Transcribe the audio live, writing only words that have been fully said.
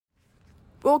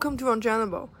Welcome to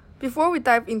Unjournable. Before we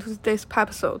dive into today's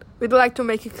episode, we'd like to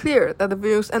make it clear that the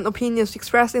views and opinions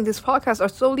expressed in this podcast are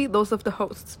solely those of the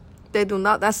hosts. They do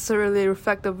not necessarily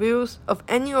reflect the views of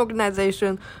any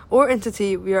organization or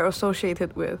entity we are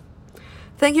associated with.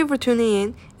 Thank you for tuning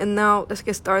in, and now let's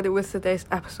get started with today's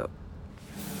episode.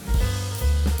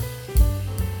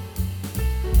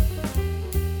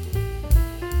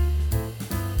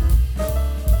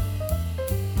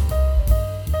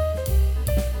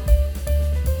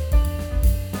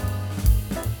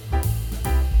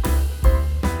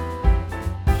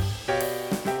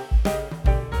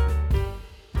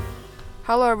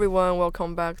 Hello everyone,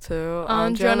 welcome back to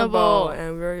Unjournable,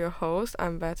 and we're your hosts.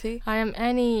 I'm Betty. I am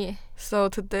Annie. So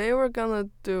today we're gonna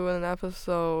do an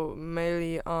episode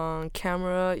mainly on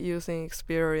camera using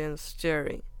experience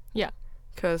sharing. Yeah.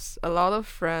 Because a lot of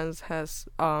friends has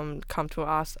come to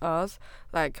ask us,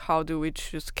 like, how do we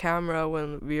choose camera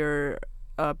when we're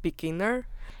a beginner?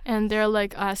 And they're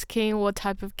like asking what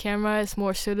type of camera is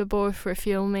more suitable for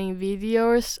filming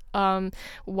videos,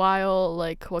 while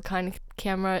like what kind of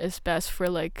camera is best for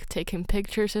like taking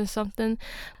pictures and something.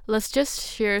 Let's just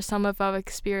share some of our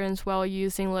experience while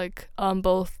using like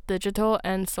both digital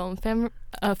and film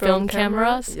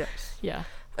cameras. Yes. Yeah.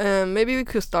 Maybe we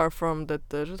could start from the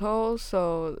digital.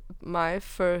 So my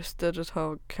first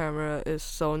digital camera is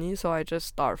Sony, so I just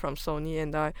start from Sony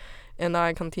and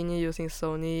I continue using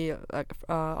Sony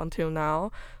until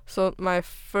now. So my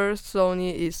first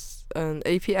Sony is an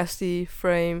APS-C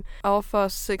frame Alpha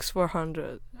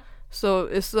 6400. So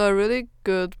it's a really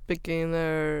good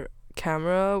beginner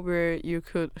camera where you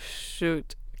could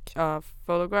shoot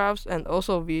photographs and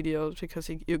also videos, because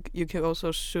you can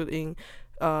also shoot in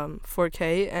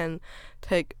 4K and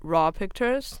take raw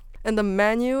pictures. And the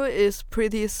menu is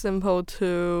pretty simple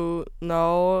to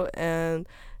know, and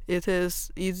it is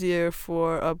easier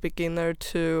for a beginner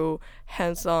to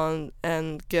hands-on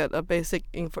and get a basic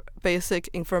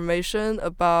information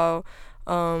about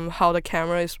how the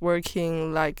camera is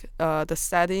working, like the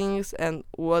settings and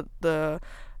the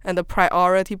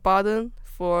priority button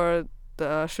for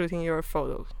the shooting your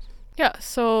photos. Yeah,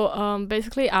 so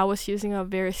basically I was using a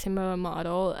very similar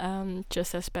model,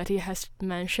 just as Betty has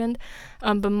mentioned,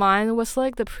 but mine was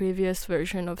like the previous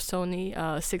version of Sony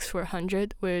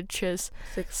 6400, which is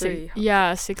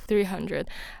 6300.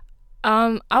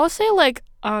 I would say like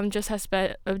just as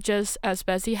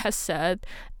Betty has said,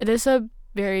 it is a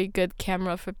very good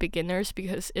camera for beginners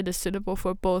because it is suitable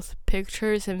for both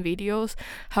pictures and videos.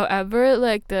 However,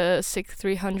 like the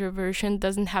 6300 version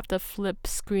doesn't have the flip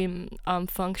screen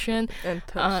function. And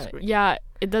touch screen. Yeah,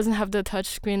 it doesn't have the touch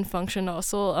screen function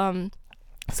also.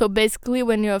 So basically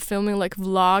when you're filming like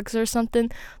vlogs or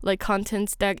something, like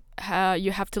contents that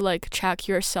you have to like check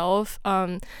yourself,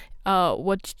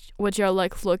 what you're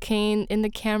like looking in the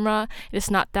camera,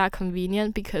 it's not that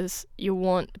convenient because you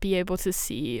won't be able to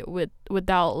see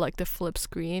without like the flip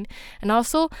screen. And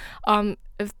also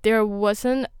if there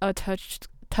wasn't a touch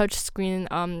screen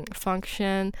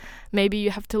function, maybe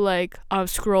you have to like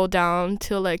scroll down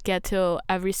to like get to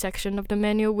every section of the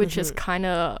menu, which is kind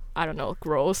of, I don't know,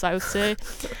 gross, I would say.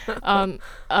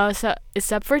 So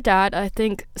except for that, I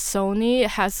think Sony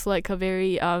has like a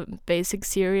very basic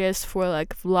series for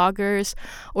like vloggers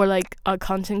or like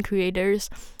content creators,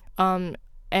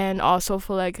 and also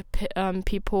for like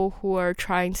people who are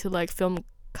trying to like film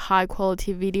high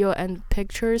quality video and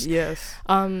pictures. Yes.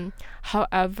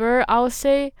 However, I would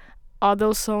say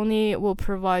although Sony will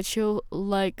provide you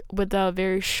like with a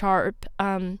very sharp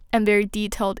and very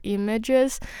detailed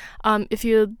images, if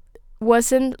you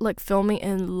wasn't like filming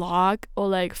in log or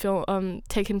like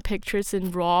taking pictures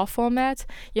in raw format,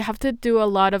 you have to do a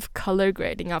lot of color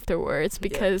grading afterwards,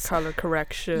 because color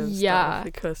correction. Yeah.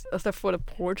 Because for the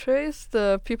portraits,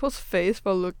 the people's face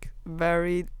will look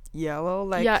very yellow,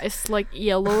 like it's like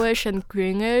yellowish and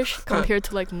greenish compared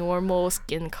to like normal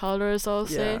skin colors, I'll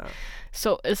say.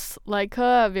 So it's like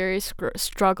a very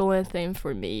struggling thing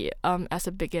for me as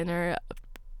a beginner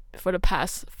for the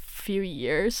past few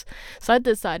years. So I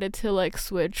decided to like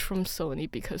switch from Sony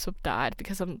because of that,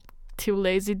 because I'm too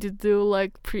lazy to do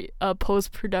like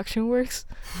post-production works.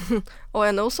 Oh,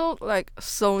 and also like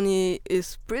Sony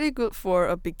is pretty good for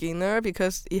a beginner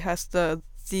because it has the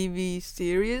ZV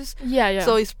series. Yeah.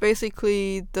 So it's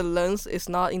basically the lens is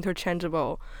not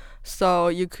interchangeable. So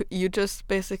you just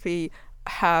basically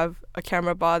have a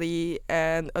camera body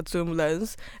and a zoom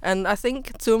lens, and I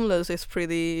think zoom lens is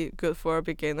pretty good for a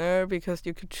beginner because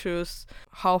you could choose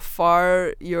how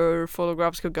far your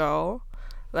photographs could go.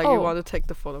 Like you want to take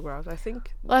the photographs, I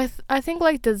think. I think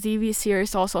like the ZV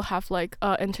series also have like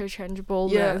interchangeable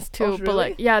lens too. Oh, really? But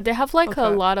like they have like a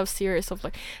lot of series of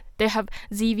like they have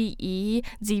ZVE,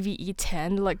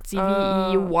 ZVE10, like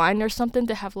ZVE1 or something.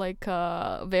 They have like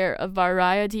a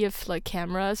variety of like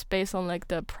cameras based on like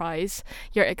the price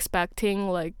you're expecting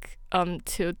like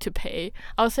to pay.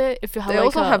 I'll say if you have They like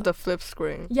also have the flip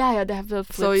screen. Yeah, they have the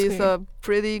flip So screen. it's a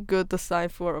pretty good design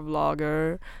for a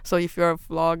vlogger. So if you're a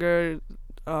vlogger,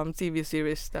 TV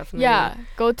series definitely. Yeah,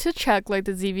 go to check like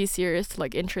the ZV series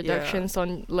like introductions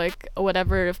on like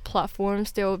whatever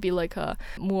platforms. There will be like a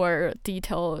more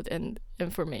detailed and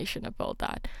information about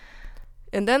that.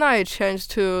 And then I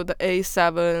changed to the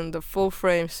A7, the full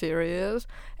frame series,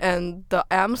 and the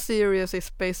M series is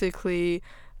basically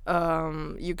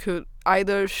you could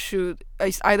either shoot.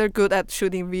 It's either good at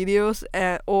shooting videos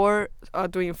or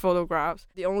doing photographs.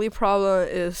 The only problem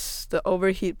is the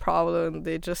overheat problem.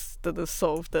 They just didn't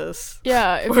solve this.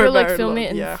 Yeah, if for you're like very filming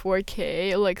long, in yeah.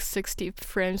 4K, like 60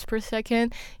 frames per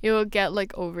second, it will get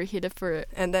like overheated for.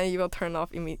 And then you will turn off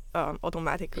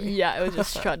automatically. Yeah, it will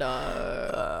just shut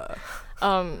off.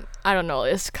 I don't know.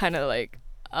 It's kind of like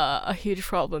a huge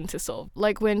problem to solve.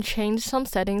 Like when change some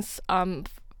settings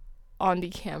on the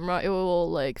camera, it will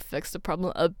like fix the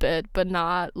problem a bit, but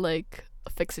not like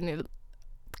fixing it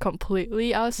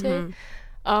completely, I would say.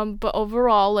 But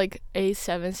overall, like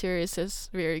A7 series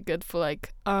is very good for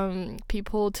like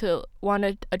people to want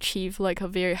to achieve like a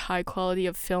very high quality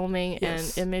of filming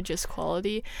and images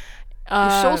quality.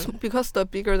 It shows because the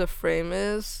bigger the frame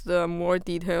is, the more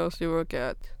details you will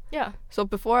get. Yeah. So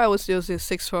before I was using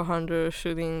 6400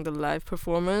 shooting the live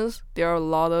performance, there are a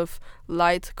lot of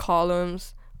light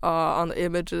columns on the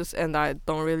images, and I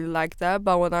don't really like that.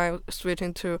 But when I switch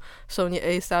into Sony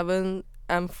A7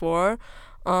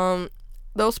 M4,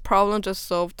 those problems just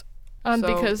solved.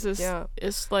 Because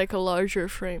it's like a larger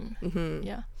frame.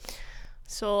 Yeah.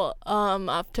 So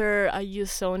after I use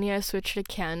Sony, I switched to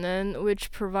Canon,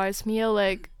 which provides me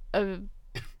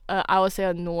I would say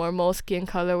a normal skin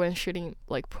color when shooting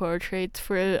like portraits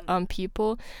for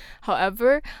people.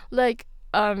 However, like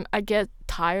I get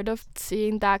tired of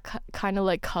seeing that kind of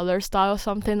like color style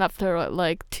something after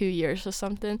like 2 years or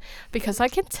something, because I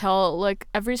can tell like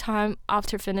every time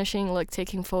after finishing like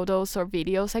taking photos or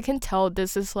videos, I can tell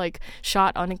this is like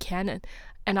shot on a Canon,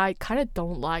 and I kind of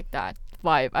don't like that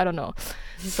vibe. I don't know.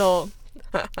 So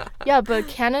yeah, but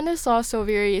Canon is also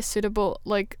very suitable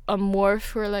like more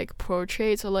for like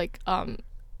portraits or like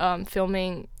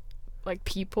filming like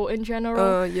people in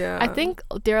general. Yeah. I think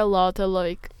there are a lot of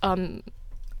like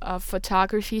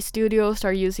photography studios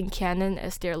are using Canon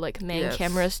as their like main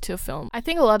cameras to film. I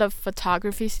think a lot of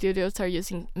photography studios are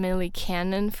using mainly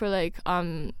Canon for like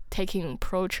taking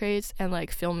portraits and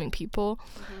like filming people.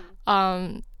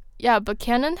 Yeah, but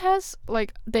Canon has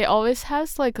like they always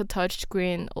has like a touch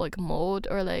screen like mode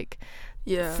or like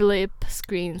flip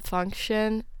screen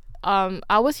function.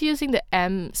 I was using the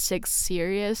M6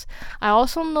 series. I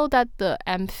also know that the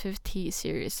M50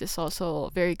 series is also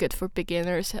very good for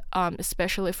beginners,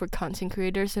 especially for content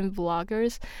creators and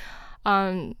vloggers.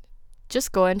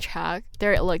 Just go and check.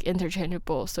 They're like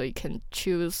interchangeable, so you can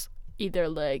choose either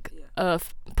like a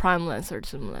prime lens or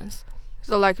zoom lens.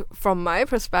 So like from my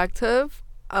perspective,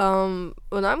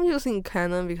 when I'm using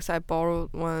Canon, because I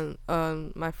borrowed one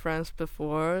my friends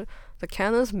before, the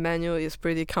Canon's menu is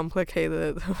pretty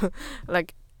complicated.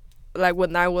 like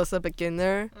when I was a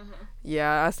beginner,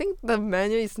 I think the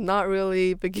menu is not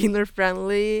really beginner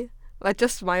friendly. Like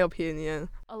just my opinion.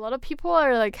 A lot of people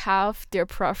are like have their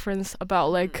preference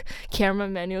about like camera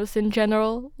menus in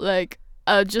general. Like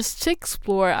just to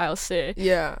explore, I'll say.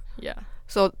 Yeah.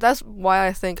 So that's why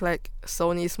I think like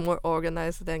Sony is more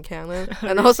organized than Canon,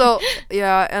 and also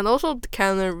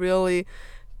Canon really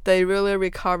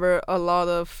recover a lot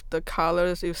of the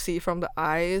colors you see from the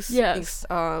eyes. Yes.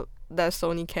 That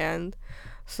Sony can't.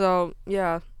 So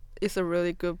yeah, it's a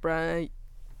really good brand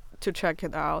to check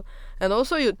it out. And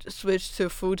also you switch to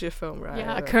Fujifilm, right?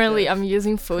 Yeah, currently I'm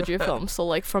using Fujifilm. So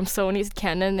like from Sony's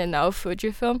Canon and now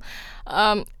Fujifilm.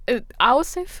 I would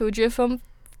say Fujifilm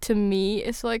to me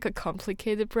is like a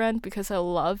complicated brand because I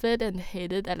love it and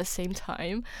hate it at the same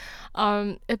time.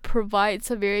 It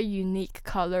provides a very unique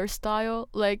color style,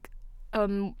 like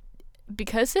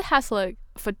because it has like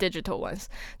for digital ones,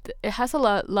 it has a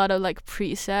lot of like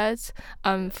presets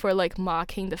for like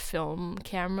mocking the film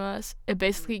cameras. It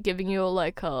basically giving you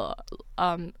like a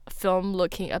film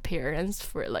looking appearance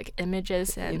for like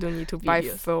images, and you don't need to videos. buy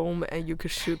film and you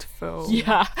could shoot film.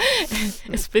 Yeah,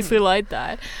 it's basically like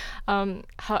that.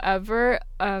 However,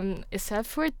 except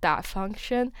for that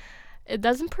function, it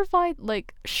doesn't provide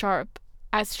like sharp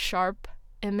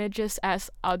images as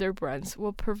other brands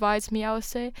will provide me, I would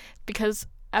say, because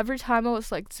every time I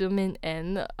was like zooming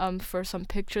in for some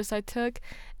pictures I took,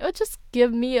 it would just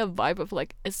give me a vibe of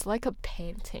like it's like a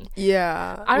painting.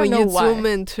 Yeah, I don't when know you why. zoom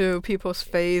into people's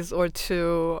face or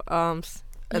to a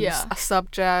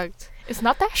subject. It's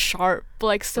not that sharp.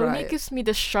 Like Sony Right. gives me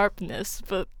the sharpness,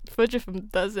 but Fujifilm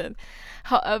doesn't.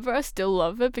 However, I still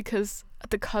love it because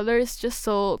the color is just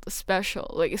so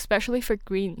special. Like especially for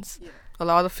greens. A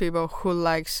lot of people who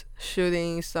likes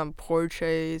shooting some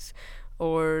portraits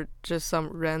or just some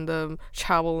random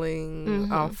traveling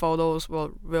photos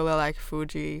will really like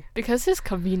Fuji. Because it's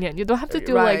convenient. You don't have to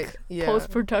do Right, like yeah.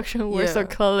 post-production works or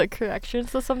Yeah. color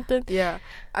corrections or something. Yeah,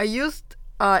 I used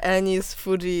Annie's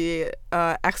Fuji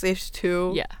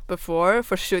XH2 Yeah. before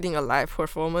for shooting a live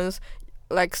performance.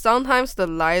 Like sometimes the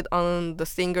light on the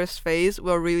singer's face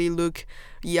will really look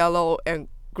yellow and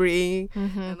green.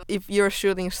 And if you're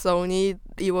shooting Sony,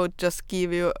 it will just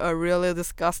give you a really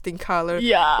disgusting color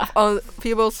Yeah. on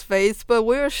people's face. But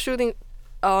when you're shooting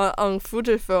on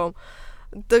Fujifilm,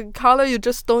 the color you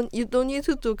don't need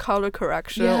to do color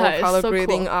correction Yeah, or it's color so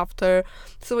grading cool. after.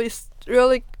 So it's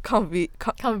really Convenient.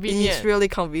 It's really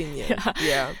convenient. Yeah.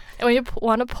 Yeah. And when you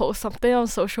want to post something on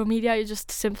social media, you just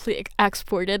simply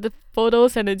export the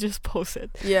photos and then just post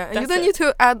it. Yeah, and you That's don't it. need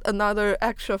to add another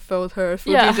extra filter.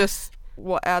 Fuji Yeah. just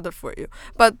will add it for you.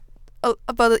 But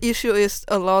the issue is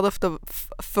a lot of the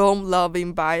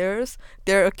film-loving buyers,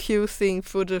 they're accusing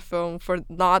Fujifilm for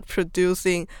not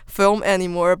producing film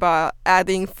anymore by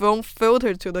adding film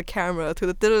filter to the camera, to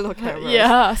the digital camera.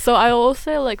 Yeah, so I will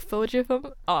say like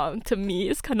Fujifilm to me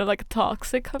is kind of like a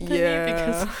toxic company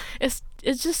because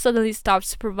it just suddenly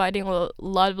stops providing a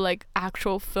lot of like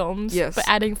actual films, Yes. but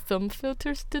adding film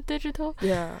filters to digital.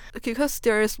 Yeah, because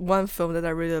there is one film that I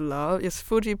really love. It's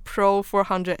Fuji Pro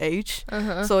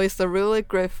 400H. So it's a really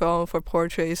great film for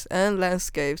portraits and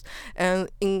landscapes. And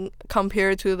in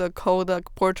compared to the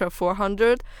Kodak Portrait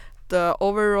 400, the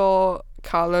overall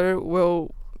color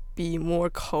will be more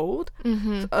cold,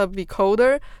 be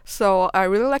colder. So I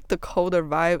really like the colder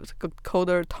vibe,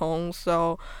 colder tone.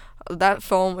 So that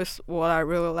film is what I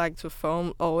really like to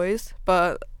film always.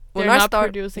 But when They're I not start,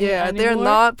 producing it they're anymore?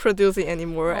 not producing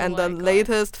anymore. Oh And the my God.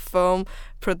 latest film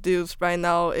produced right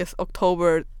now is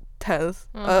October 10th.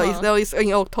 It's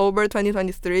in October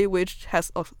 2023, which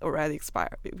has already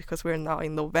expired because we're now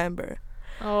in November.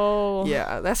 Oh.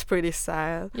 Yeah, that's pretty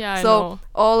sad. Yeah, I so know.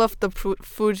 all of the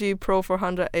Fuji Pro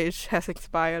 400H has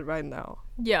expired right now.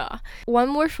 Yeah. One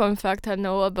more fun fact I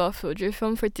know about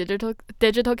Fujifilm for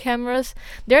digital cameras,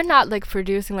 they're not like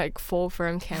producing like full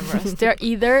frame cameras. they're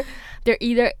either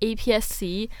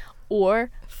APS-C or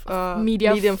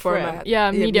medium frame. format.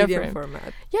 Yeah, medium frame.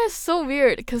 format. Yeah, it's so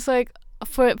weird because like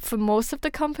for most of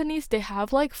the companies they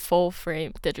have like full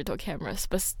frame digital cameras,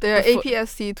 but They're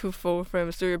APS-C to full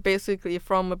frame, so you're basically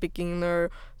from a beginner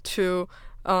to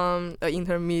an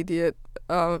intermediate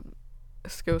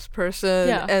skills person,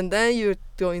 Yeah. and then you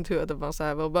go into advanced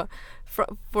level. But for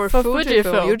Fujifilm.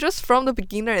 Fujifilm, you're just from the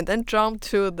beginner and then jump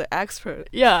to the expert.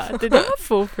 Yeah, they don't have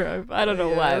full frame. I don't know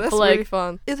Yeah, why. That's but like really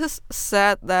fun. It is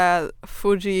sad that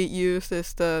Fuji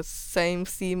uses the same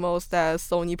CMOS that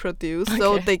Sony produced,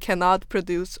 so Okay. they cannot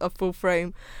produce a full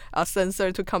frame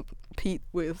sensor to compete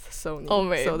with Sony.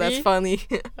 Oh, So that's maybe? funny.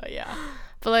 yeah.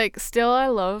 But like still I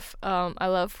love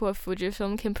what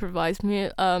Fujifilm can provide me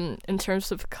in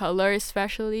terms of color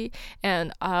especially,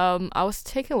 and I was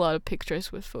taking a lot of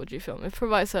pictures with Fujifilm. It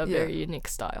provides a very unique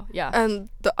style. Yeah. And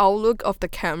the outlook of the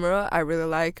camera I really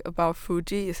like about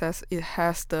Fuji is that it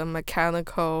has the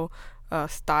mechanical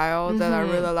style that I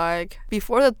really like.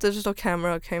 Before the digital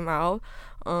camera came out,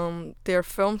 their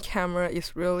film camera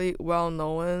is really well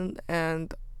known,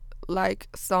 and like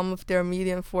some of their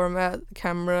medium format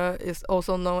camera is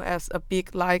also known as a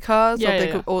big Leica, so they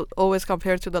could always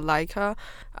compare to the Leica.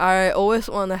 I always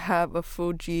want to have a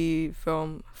Fuji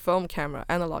film camera,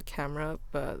 analog camera,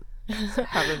 but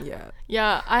haven't yet.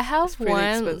 Yeah, I have It's pretty one.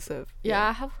 expensive. Yeah,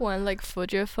 I have one like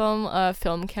Fujifilm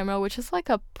film camera, which is like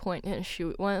a point and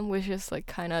shoot one, which is like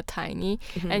kind of tiny,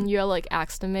 and you're like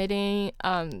estimating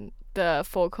the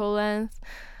focal length,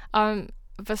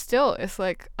 but still it's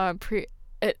like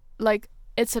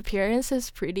its appearance is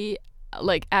pretty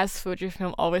like as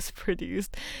Fujifilm always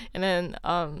produced. And then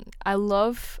I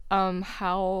love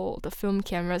how the film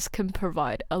cameras can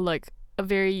provide a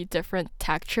very different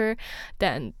texture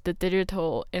than the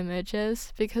digital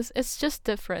images, because it's just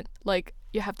different. Like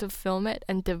you have to film it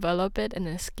and develop it and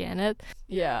then scan it.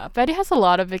 Yeah, Betty has a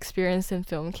lot of experience in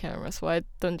film cameras. Why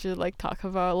don't you like talk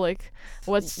about like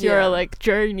what's your like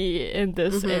journey in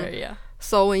this area?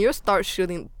 So when you start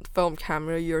shooting film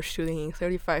camera, you're shooting in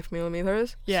 35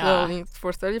 millimeters. Yeah. So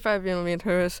for 35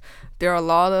 millimeters, there are a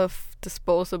lot of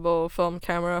disposable film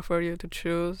camera for you to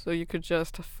choose. So you could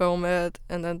just film it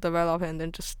and then develop it and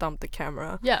then just dump the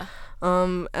camera. Yeah.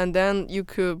 And then you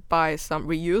could buy some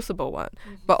reusable one.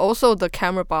 But also the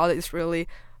camera body is really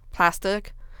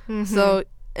plastic. So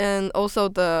and also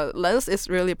the lens is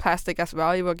really plastic as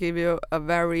well. It will give you a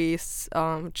very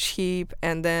cheap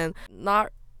and then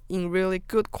not in really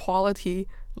good quality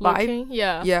looking.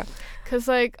 Yeah. Cause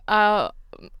like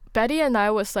Betty and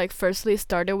I was like firstly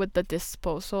started with the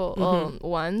disposal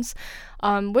ones,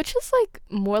 which is like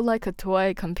more like a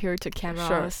toy compared to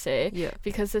camera, I would say. Yeah.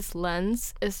 Because its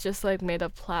lens is just like made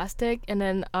of plastic, and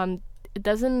then it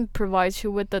doesn't provide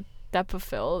you with the depth of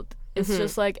field. It's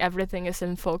just like everything is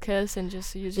in focus and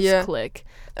you just click.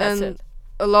 That's and it.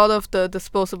 A lot of the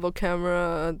disposable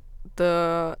camera,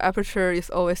 the aperture is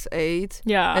always 8.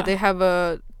 Yeah. And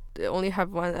they only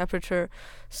have one aperture,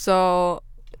 so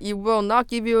it will not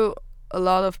give you a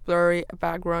lot of blurry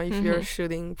background if you're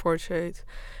shooting portrait.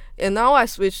 And now I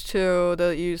switched to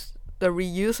the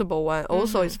reusable one.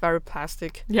 Also, it's very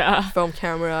plastic. Yeah. Film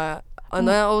camera, and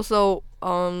then also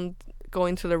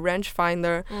going to the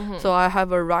rangefinder. So I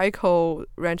have a Ricoh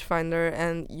rangefinder,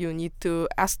 and you need to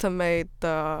estimate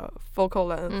the focal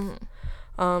length.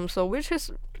 So which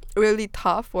is really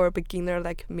tough for a beginner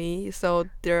like me. So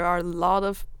there are a lot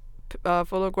of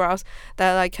photographs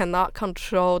that I cannot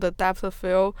control the depth of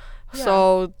field.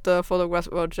 So the photographs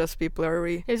will just be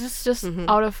blurry. It's just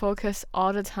out of focus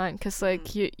all the time, because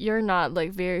like you're not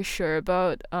like very sure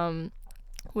about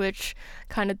which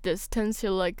kind of distance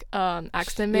you're like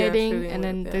estimating, and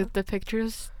then the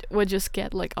pictures would just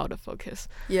get like out of focus.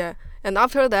 Yeah. And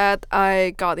after that,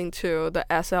 I got into the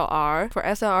SLR. For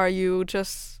SLR, you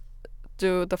just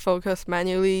do the focus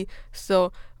manually.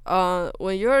 So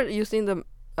when you're using the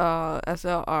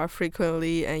SLR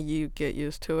frequently and you get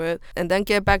used to it, and then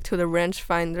get back to the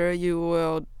rangefinder, you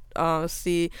will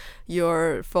see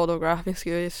your photographing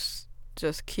skills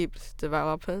just keeps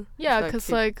developing. Yeah, because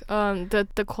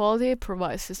the quality it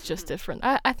provides is just different.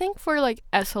 I think for like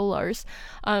SLRs,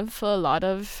 for a lot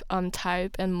of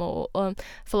type and mode,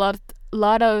 for a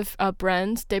lot of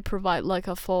brands, they provide like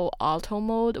a full auto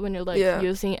mode when you're like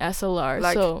using SLR.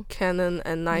 Like so Canon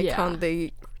and Nikon,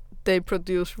 they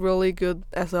produced really good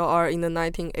SLR in the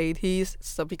 1980s.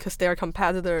 So because they are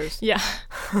competitors. Yeah.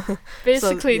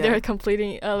 Basically, they're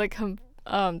completing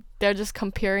they're just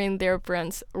comparing their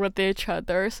brands with each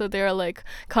other, so they're like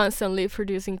constantly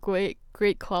producing great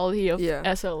quality of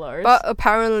SLRs. But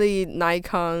apparently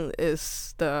Nikon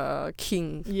is the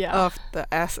king of the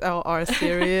SLR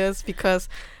series because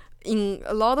in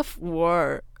a lot of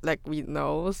war, like we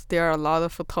know, there are a lot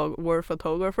of war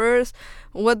photographers.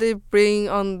 What they bring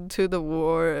onto the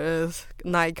war is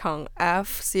Nikon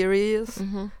F series.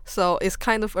 So it's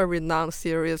kind of a renowned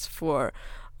series for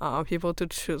people to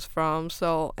choose from.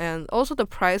 So, and also the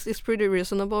price is pretty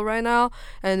reasonable right now,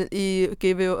 and it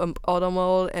give you an auto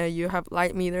mode and you have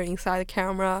light meter inside the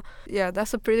camera. Yeah,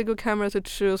 that's a pretty good camera to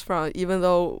choose from, even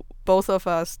though both of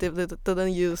us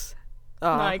didn't use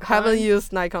haven't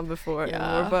used Nikon before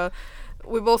anymore, but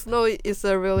we both know it's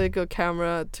a really good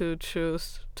camera to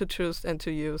choose and to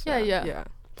use. Yeah.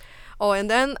 Oh,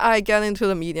 and then I get into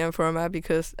the medium format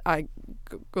because I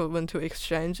went to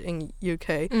exchange in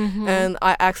UK, and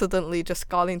I accidentally just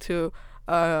got into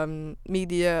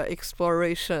media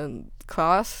exploration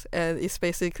class, and it's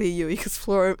basically you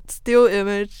explore still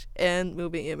image and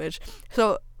moving image.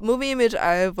 So moving image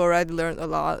I've already learned a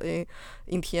lot in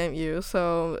TMU,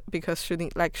 so because shooting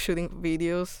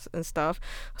videos and stuff,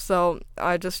 so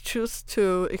I just choose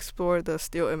to explore the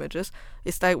still images.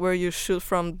 It's like where you shoot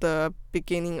from the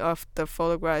beginning of the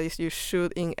photograph, you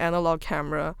shoot in analog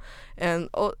camera, and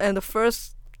the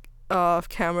first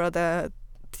camera that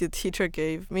the teacher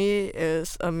gave me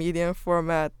is a medium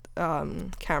format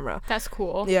camera. That's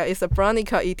cool. Yeah, it's a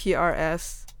Bronica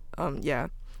ETRS.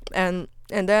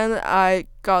 And then I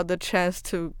got the chance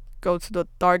to go to the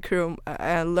darkroom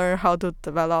and learn how to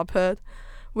develop it,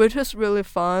 which is really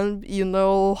fun. You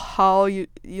know how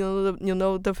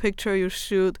the picture you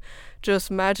shoot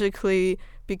just magically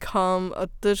become a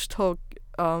digital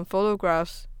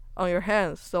photographs on your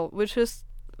hands. So which is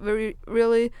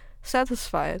really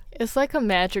satisfied. It's like a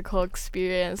magical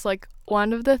experience. Like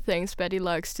one of the things Betty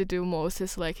likes to do most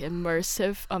is like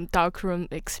immersive darkroom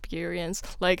experience,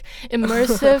 like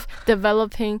immersive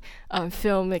developing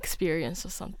film experience or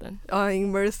something.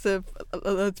 Immersive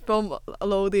film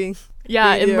loading.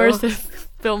 Yeah, video. immersive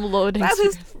film loading. That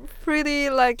is pretty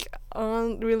like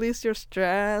release your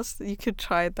stress, you could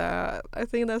try that. I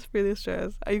think that's pretty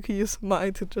stress. You could use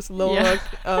mine to just load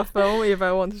a film if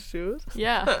I want to shoot.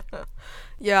 Yeah.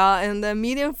 Yeah, and the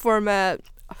medium format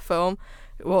film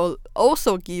will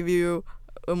also give you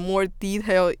a more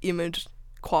detailed image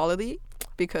quality,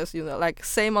 because like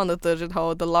same on the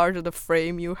digital, the larger the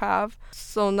frame you have.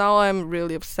 So now I'm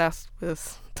really obsessed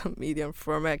with the medium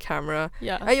format camera.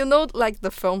 Yeah. And like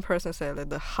the film person said, like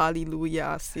the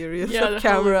Hallelujah series Yeah, of the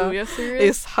camera Hallelujah series.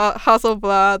 is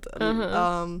Hasselblad,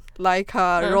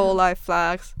 Leica,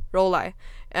 Uh-huh. Rollei,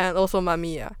 and also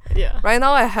Mamiya. Yeah. Right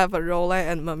now I have a Rollei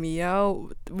and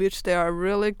Mamiya, which they are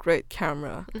really great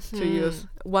camera to use.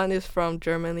 One is from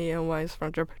Germany and one is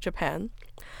from Japan.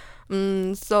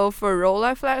 So for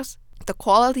Rollei flags, the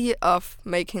quality of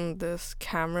making this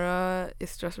camera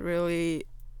is just really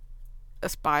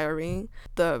aspiring.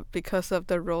 Because of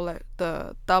the Rollei,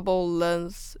 the double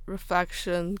lens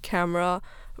reflection camera,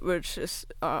 which is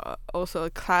also a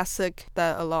classic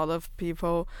that a lot of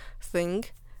people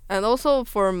think. And also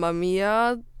for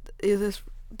Mamiya,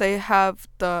 they have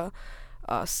the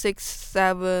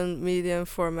 6.7 medium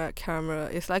format camera.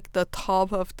 It's like the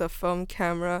top of the film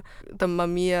camera, the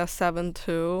Mamiya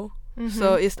 7.2.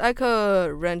 So it's like a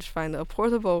rangefinder, a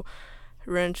portable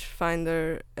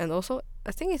rangefinder, and also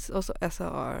I think it's also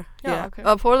SLR. Okay.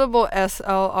 A portable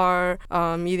SLR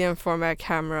medium format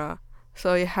camera.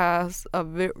 So it has a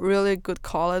really good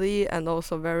quality and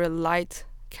also very light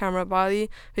camera body,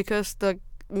 because the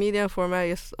medium format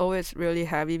is always really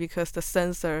heavy because the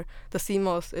sensor, the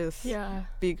CMOS is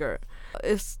bigger.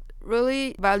 It's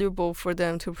really valuable for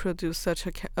them to produce such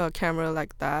a camera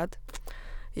like that.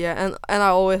 Yeah, and I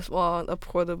always want a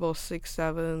portable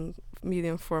 6.7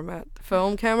 medium format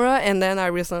film camera, and then I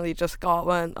recently just got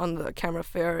one on the camera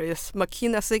fair. It's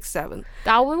Makina 6.7.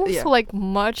 That one was like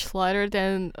much lighter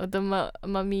than the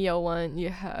Mamiya one you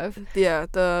have. Yeah,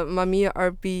 the Mamiya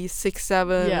RB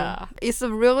 6.7. Yeah, it's a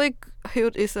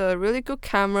really good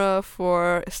camera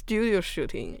for studio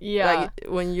shooting. Yeah, like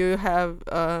when you have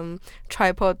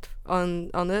tripod on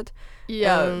it.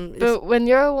 Yeah, but when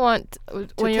you're want to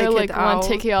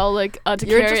take it out, like to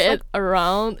carry it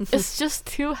around, it's just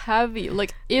too heavy.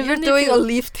 Like even you're doing a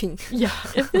lifting. Yeah,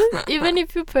 even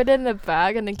if you put it in the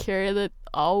bag and then carry it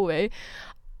all the way,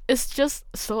 it's just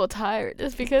so tired.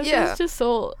 It's because it's just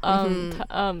so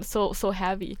so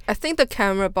heavy. I think the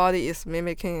camera body is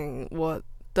mimicking what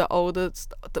the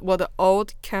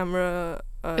old camera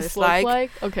is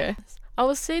like. Okay. I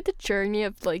would say the journey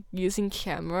of like using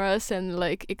cameras and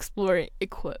like exploring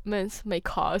equipment may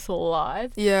cost a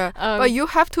lot. Yeah, but you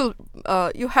have to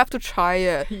try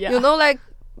it. Yeah. Like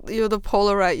the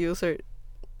Polaroid user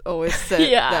always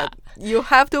said that you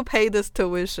have to pay this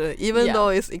tuition even though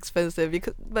it's expensive,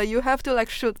 but you have to like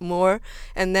shoot more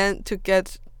and then to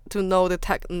get to know the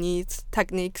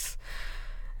techniques.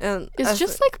 And it's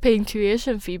just like paying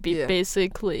tuition fee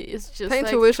basically. It's just paying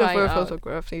like tuition for a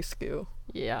photography skill.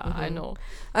 Yeah, I know.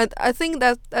 And I think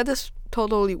that is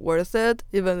totally worth it,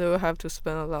 even though you have to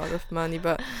spend a lot of money.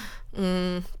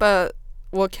 But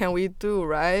what can we do,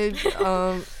 right?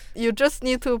 You just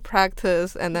need to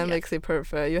practice, and that makes it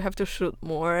perfect. You have to shoot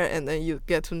more, and then you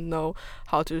get to know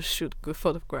how to shoot good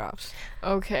photographs.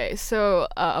 Okay, so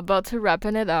about to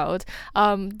wrapping it out,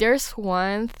 there's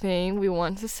one thing we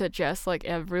want to suggest, like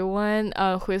everyone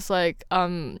who is like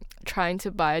trying to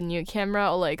buy a new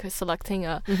camera or like selecting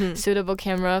a suitable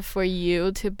camera for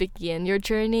you to begin your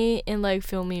journey in like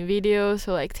filming videos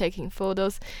or like taking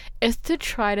photos, is to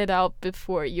try it out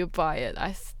before you buy it.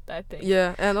 I think.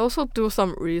 Yeah, and also do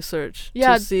some research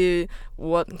to see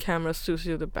what camera suits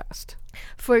you the best.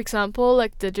 For example,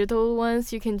 like digital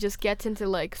ones, you can just get into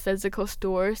like physical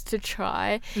stores to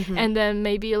try, and then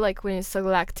maybe like when you're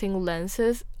selecting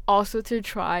lenses, also to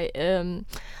try.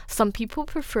 Some people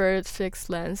prefer fixed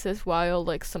lenses, while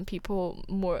like some people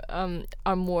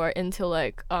are more into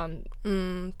like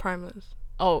primeless.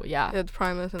 Oh yeah. Yeah,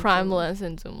 primeless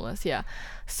and zoom lens. Yeah.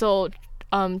 So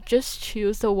just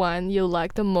choose the one you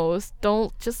like the most.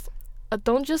 Don't just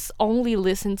only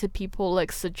listen to people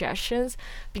like suggestions,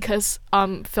 because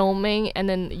filming and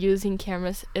then using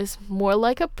cameras is more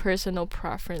like a personal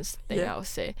preference thing. I would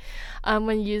say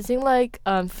when using like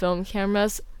film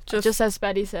cameras, just as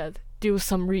Betty said, do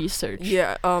some research.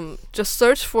 Just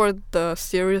search for the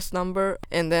series number,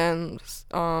 and then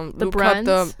look up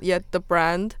the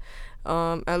brand,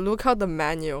 and look out the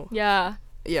manual.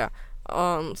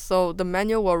 So the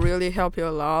manual will really help you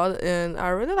a lot, and I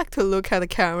really like to look at the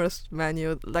camera's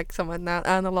manual, like some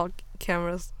analog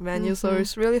cameras manual. So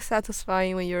it's really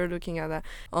satisfying when you're looking at that.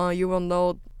 You will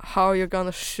know how you're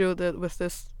gonna shoot it with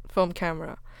this film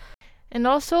camera. And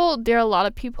also, there are a lot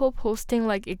of people posting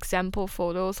like example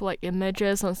photos, like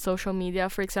images on social media.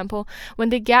 For example, when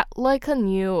they get like a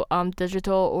new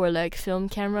digital or like film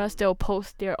cameras, they'll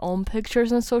post their own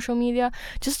pictures on social media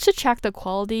just to check the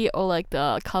quality or like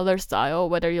the color style,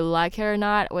 whether you like it or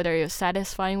not, whether you're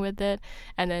satisfying with it,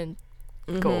 and then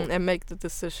go and make the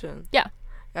decision. Yeah.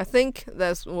 I think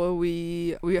that's what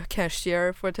we can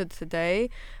share for today,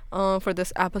 for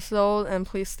this episode. And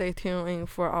please stay tuned in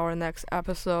for our next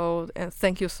episode. And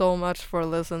thank you so much for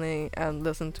listening and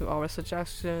listen to our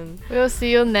suggestion. We'll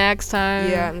see you next time.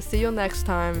 Yeah, and see you next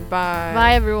time. Bye.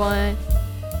 Bye, everyone.